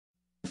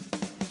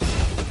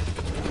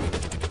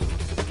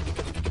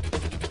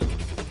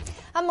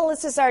I'm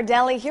Melissa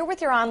Sardelli here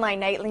with your online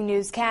nightly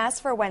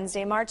newscast for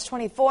Wednesday, March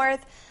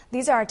 24th.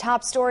 These are our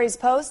top stories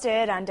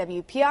posted on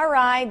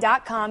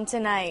WPRI.com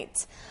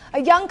tonight. A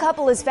young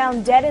couple is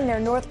found dead in their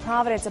North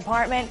Providence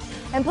apartment,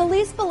 and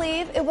police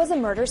believe it was a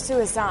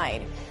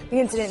murder-suicide. The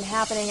incident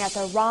happening at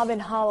the Robin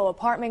Hollow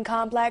apartment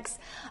complex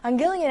on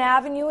Gillian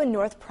Avenue in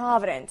North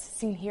Providence,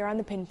 seen here on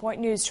the Pinpoint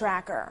News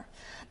Tracker.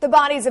 The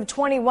bodies of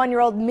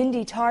 21-year-old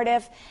Mindy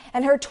Tardif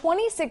and her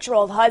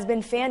 26-year-old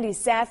husband, Fandy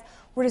Seth,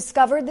 were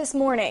discovered this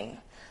morning.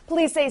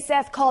 Police say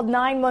Seth called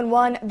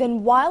 911,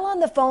 then while on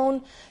the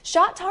phone,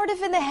 shot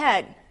Tardif in the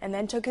head and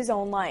then took his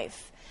own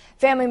life.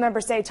 Family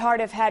members say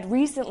Tardif had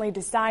recently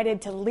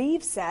decided to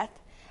leave Seth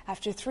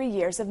after 3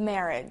 years of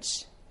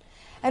marriage.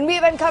 And we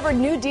have uncovered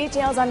new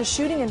details on a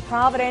shooting in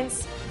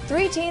Providence.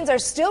 3 teens are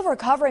still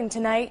recovering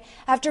tonight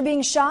after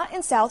being shot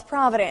in South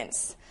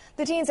Providence.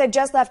 The teens had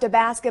just left a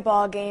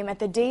basketball game at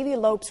the Davy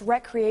Lopes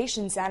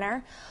Recreation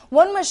Center.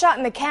 One was shot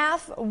in the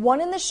calf, one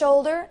in the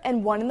shoulder,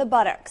 and one in the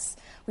buttocks.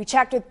 We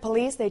checked with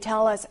police. They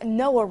tell us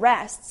no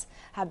arrests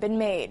have been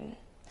made.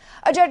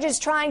 A judge is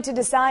trying to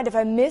decide if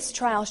a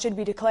mistrial should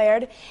be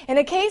declared in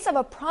a case of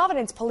a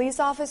Providence police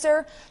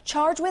officer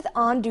charged with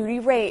on-duty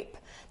rape.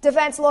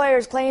 Defense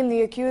lawyers claim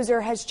the accuser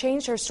has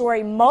changed her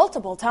story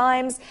multiple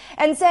times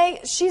and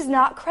say she's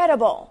not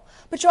credible.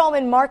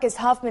 Patrolman Marcus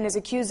Huffman is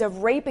accused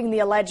of raping the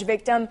alleged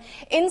victim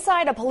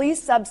inside a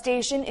police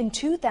substation in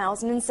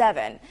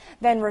 2007,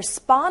 then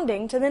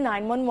responding to the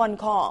 911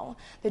 call.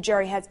 The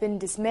jury has been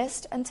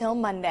dismissed until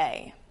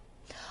Monday.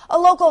 A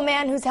local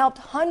man who's helped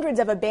hundreds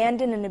of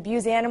abandoned and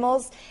abused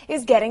animals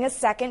is getting a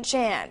second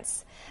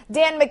chance.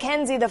 Dan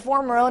McKenzie, the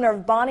former owner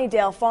of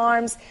Bonnydale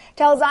Farms,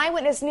 tells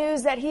Eyewitness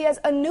News that he has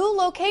a new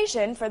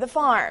location for the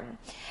farm.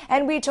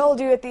 And we told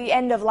you at the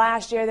end of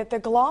last year that the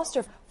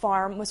Gloucester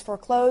farm was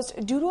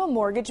foreclosed due to a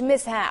mortgage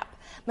mishap.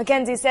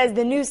 McKenzie says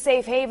the new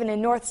safe haven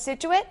in North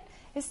Scituate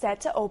is set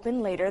to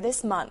open later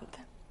this month.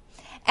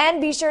 And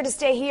be sure to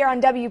stay here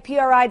on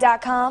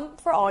WPRI.com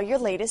for all your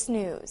latest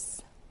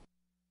news.